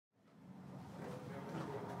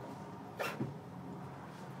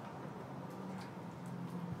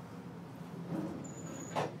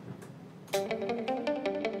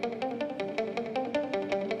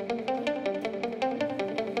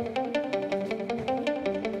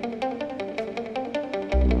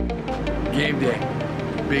Game day,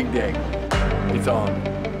 big day. It's on.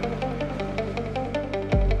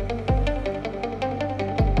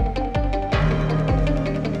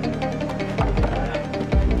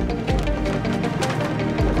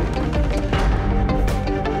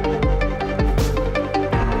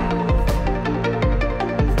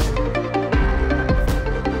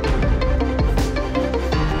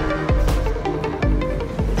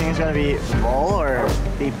 Think it's gonna be a ball or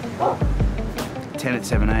big? 10 at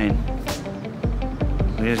 17.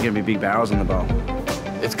 There's going to be big barrels on the bowl.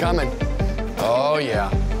 It's coming. Oh,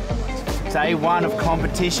 yeah. Day one of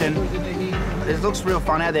competition. It looks real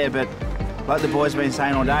fun out there, but like the boys have been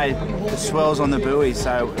saying all day, the swell's on the buoys,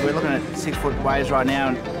 so we're looking at 6-foot waves right now,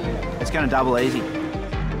 and it's going to double easy.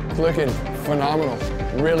 It's looking phenomenal.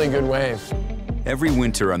 Really good waves. Every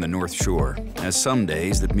winter on the North Shore has some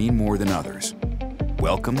days that mean more than others.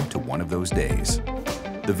 Welcome to one of those days.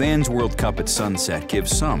 The Vans World Cup at sunset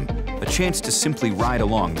gives some a chance to simply ride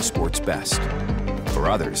along the sport's best. For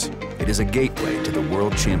others, it is a gateway to the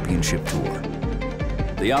World Championship Tour.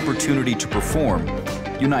 The opportunity to perform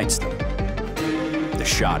unites them. The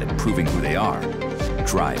shot at proving who they are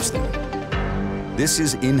drives them. This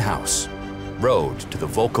is in-house, Road to the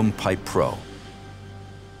Volcom Pipe Pro.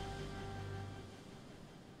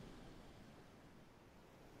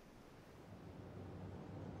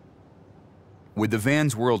 With the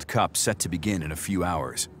Vans World Cup set to begin in a few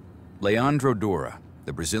hours, Leandro Dora,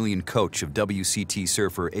 the Brazilian coach of WCT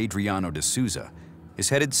surfer Adriano de Souza, is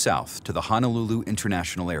headed south to the Honolulu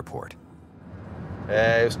International Airport.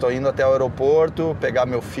 Eu estou indo até o aeroporto pegar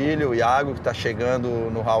meu filho, o Iago, que está chegando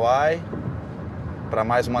no Hawaii, para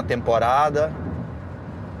mais uma temporada.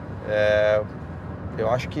 Eu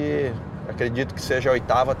acredito que seja a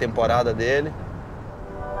 8ª temporada dele.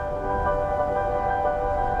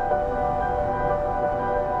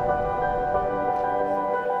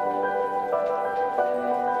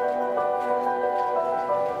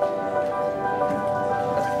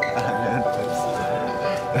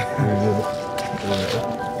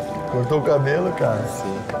 Cortou o cabelo, cara?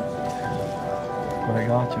 Sim. Ficou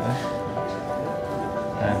legal, né?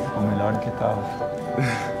 Ficou melhor do que tava.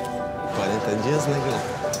 40 dias, né,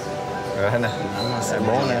 Guilherme? Né? Nossa, É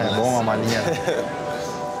bom, né? É bom a malinha.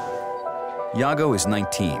 Iago is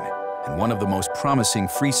 19 and one of the most promising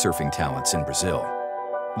free surfing talents in Brazil.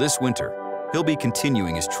 This winter, he'll be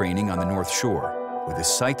continuing his training on the North Shore with his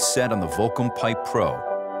sights set on the Volcom Pipe Pro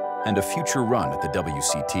and a future run at the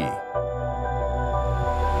WCT.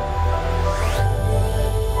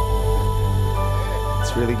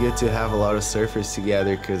 It's really good to have a lot of surfers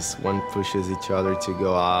together because one pushes each other to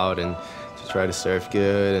go out and to try to surf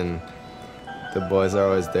good, and the boys are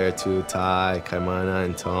always there too, Ty, Kaimana,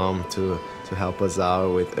 and Tom, to help us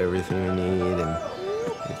out with everything we need, and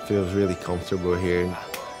it feels really comfortable here.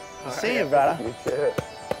 See you, brother.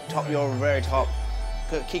 Top, you're very top.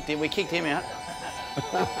 We kicked him out.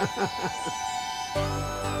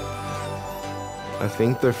 I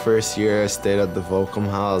think the first year I stayed at the Volcom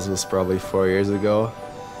house was probably 4 years ago.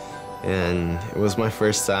 And it was my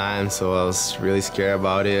first time, so I was really scared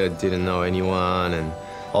about it. I didn't know anyone, and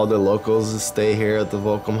all the locals stay here at the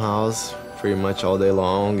Volcom house pretty much all day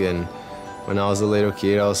long. And when I was a little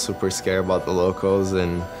kid, I was super scared about the locals,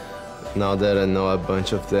 and now that I know a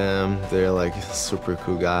bunch of them, they're like super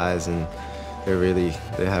cool guys, and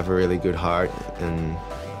they have a really good heart, and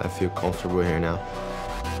I feel comfortable here now.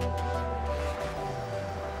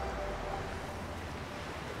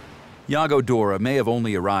 Iago Dora may have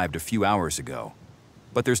only arrived a few hours ago,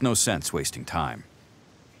 but there's no sense wasting time.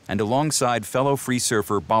 And alongside fellow free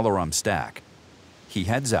surfer Balaram Stack, he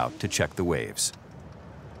heads out to check the waves.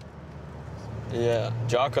 Yeah,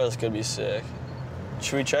 Jocko's could be sick.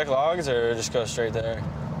 Should we check logs or just go straight there?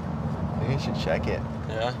 I think you should check it.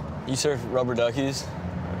 Yeah? You surf rubber duckies?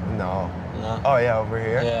 No. No? Oh yeah, over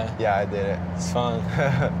here? Yeah. Yeah, I did it. It's fun.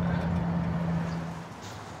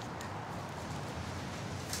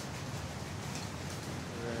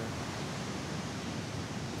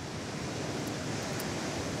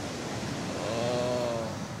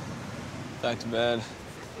 Back to bed.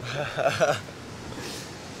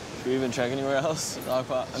 Should we even check anywhere else?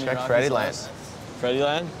 Check Freddy Land. Freddy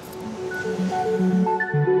Land?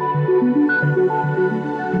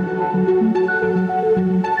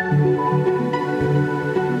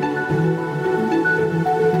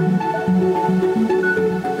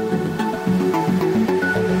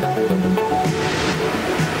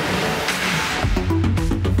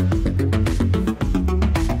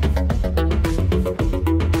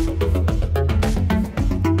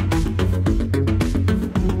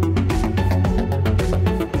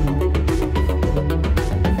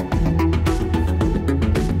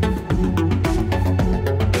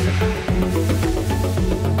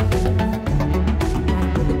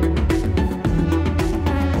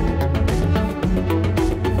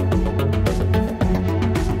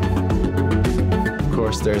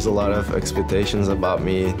 course, there's a lot of expectations about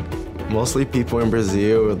me. Mostly people in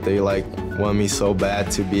Brazil, they like want me so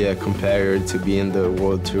bad to be a competitor, to be in the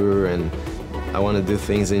world tour, and I want to do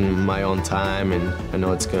things in my own time, and I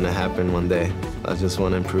know it's going to happen one day. I just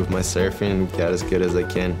want to improve my surfing and get as good as I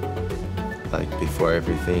can, like before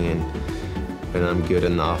everything, and when I'm good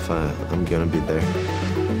enough, I'm going to be there.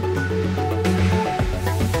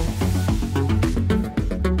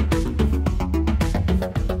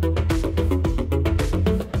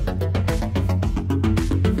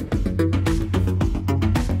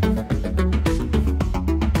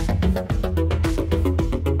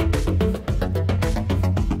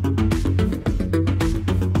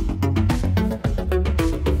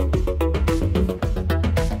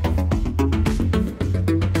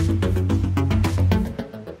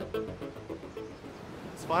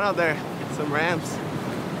 Fun out there, some ramps.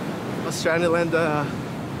 I was trying to land the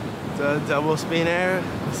double spin air.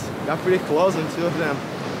 Got pretty close on 2 of them,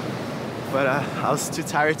 but I was too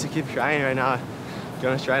tired to keep trying right now.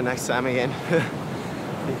 Gonna try next time again. I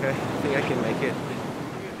think I can make it.